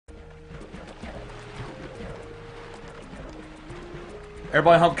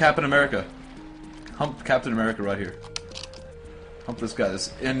Everybody hump Captain America. Hump Captain America right here. Hump this guy.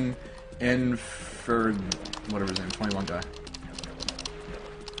 This in for whatever his name, 21 guy.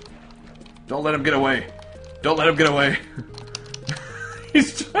 Don't let him get away. Don't let him get away.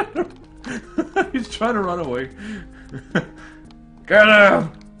 He's trying to run away. Get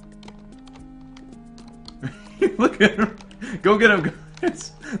him! Look at him. Go get him,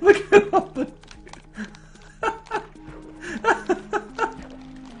 guys. Look at all the...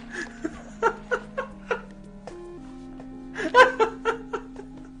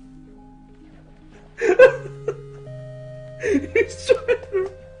 He's trying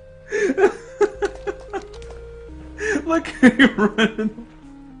to... Look at him running.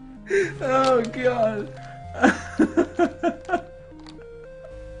 Oh, God.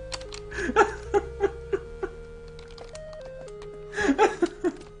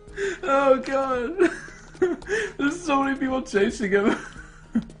 Oh, God. There's so many people chasing him.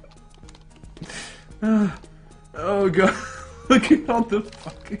 Oh, God. Look at all the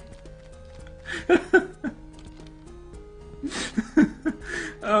fucking...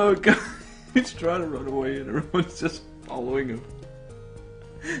 Oh, God. He's trying to run away and everyone's just following him.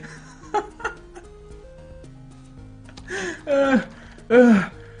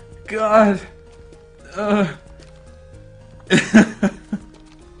 God.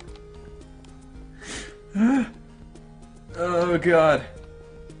 Oh, God.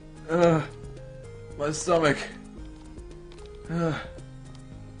 My stomach. Well,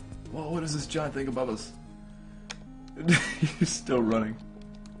 what is this giant thing above us? He's still running.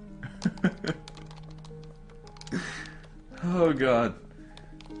 Oh, God.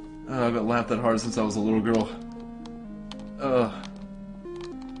 I haven't laughed that hard since I was a little girl.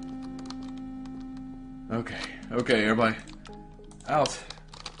 Okay. Okay, everybody. Out.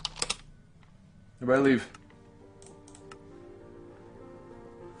 Everybody leave.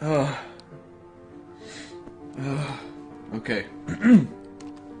 Okay.